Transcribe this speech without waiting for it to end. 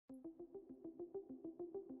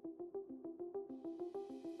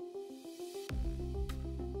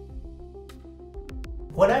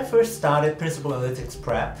When I first started Principal Analytics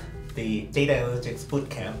Prep, the Data Analytics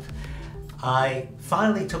Bootcamp, I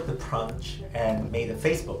finally took the plunge and made a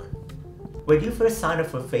Facebook. When you first sign up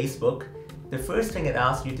for Facebook, the first thing it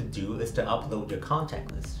asks you to do is to upload your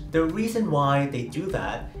contact list. The reason why they do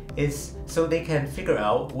that is so they can figure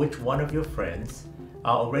out which one of your friends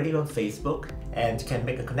are already on Facebook and can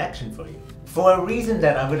make a connection for you. For a reason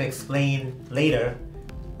that I'm going to explain later,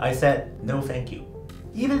 I said no thank you.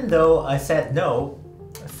 Even though I said no,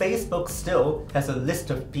 Facebook still has a list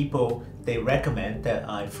of people they recommend that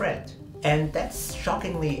I friend. And that's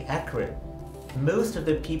shockingly accurate. Most of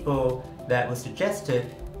the people that were suggested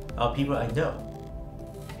are people I know.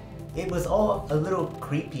 It was all a little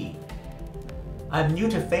creepy. I'm new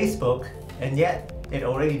to Facebook and yet it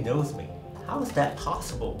already knows me. How is that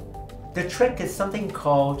possible? The trick is something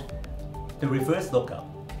called the reverse lookup.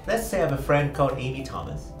 Let's say I have a friend called Amy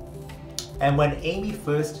Thomas. And when Amy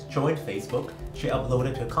first joined Facebook, she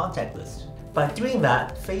uploaded her contact list. By doing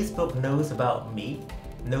that, Facebook knows about me,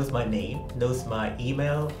 knows my name, knows my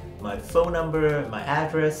email, my phone number, my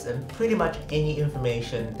address, and pretty much any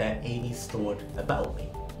information that Amy stored about me.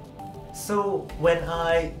 So when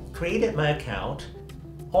I created my account,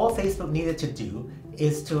 all Facebook needed to do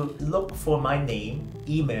is to look for my name,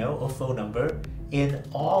 email, or phone number in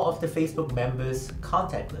all of the Facebook members'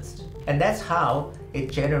 contact list. And that's how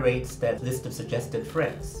it generates that list of suggested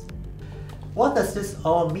friends. What does this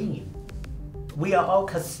all mean? We are all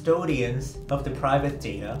custodians of the private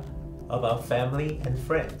data of our family and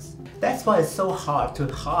friends. That's why it's so hard to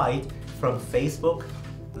hide from Facebook,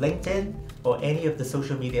 LinkedIn, or any of the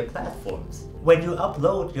social media platforms. When you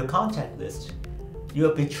upload your contact list, you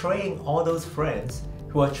are betraying all those friends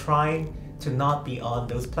who are trying to not be on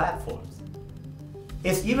those platforms.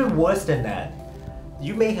 It's even worse than that.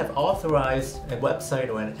 You may have authorized a website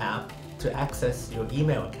or an app to access your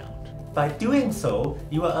email account. By doing so,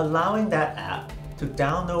 you are allowing that app to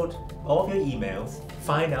download all of your emails,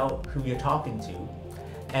 find out who you're talking to,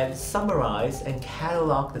 and summarize and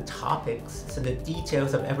catalog the topics and the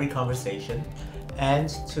details of every conversation, and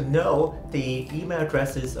to know the email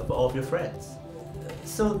addresses of all of your friends.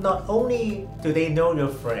 So not only do they know your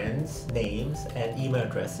friends' names and email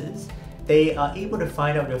addresses, they are able to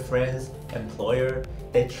find out your friends' employer,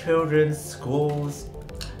 their children's schools,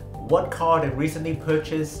 what car they recently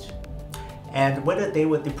purchased, and whether they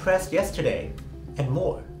were depressed yesterday, and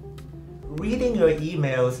more. Reading your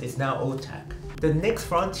emails is now old tech. The next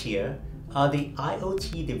frontier are the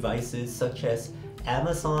IoT devices such as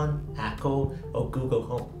Amazon, Apple, or Google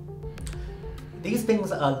Home. These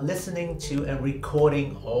things are listening to and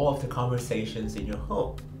recording all of the conversations in your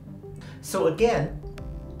home. So again,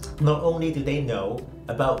 not only do they know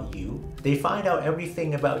about you, they find out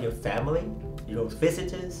everything about your family, your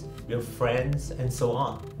visitors, your friends, and so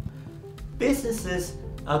on. Businesses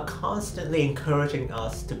are constantly encouraging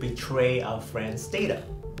us to betray our friends' data.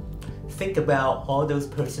 Think about all those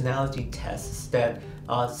personality tests that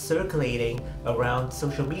are circulating around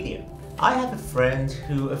social media. I have a friend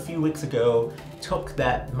who a few weeks ago took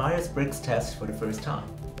that Myers-Briggs test for the first time.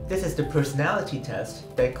 This is the personality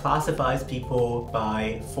test that classifies people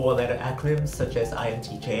by four-letter acronyms such as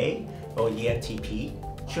INTJ or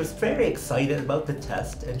ENTP. She was very excited about the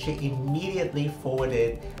test and she immediately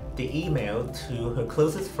forwarded the email to her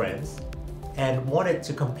closest friends and wanted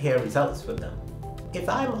to compare results with them. If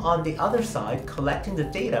I'm on the other side collecting the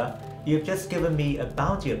data, you've just given me a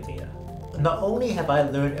bounty of data. Not only have I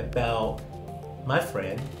learned about my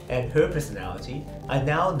friend and her personality, I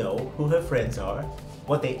now know who her friends are,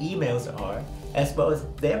 what their emails are, as well as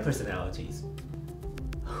their personalities.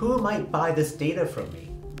 Who might buy this data from me?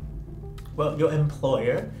 Well, your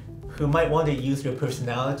employer, who might want to use your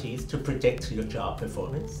personalities to predict your job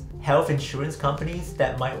performance. Health insurance companies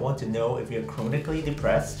that might want to know if you're chronically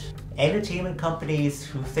depressed. Entertainment companies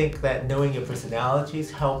who think that knowing your personalities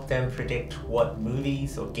help them predict what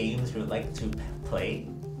movies or games you'd like to play.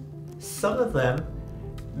 Some of them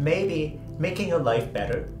may be making your life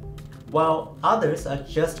better, while others are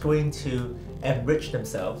just going to enrich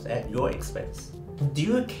themselves at your expense. Do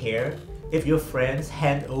you care if your friends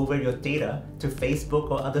hand over your data to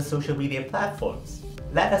Facebook or other social media platforms?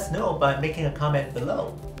 Let us know by making a comment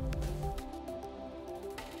below.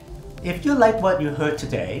 If you like what you heard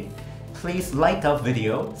today, please like our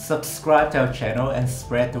video, subscribe to our channel, and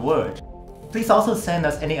spread the word. Please also send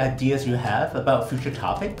us any ideas you have about future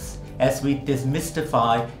topics as we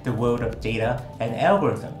demystify the world of data and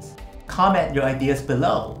algorithms. Comment your ideas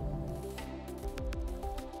below.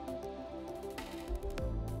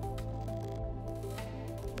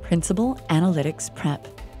 Principal Analytics Prep.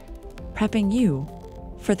 Prepping you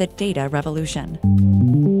for the data revolution.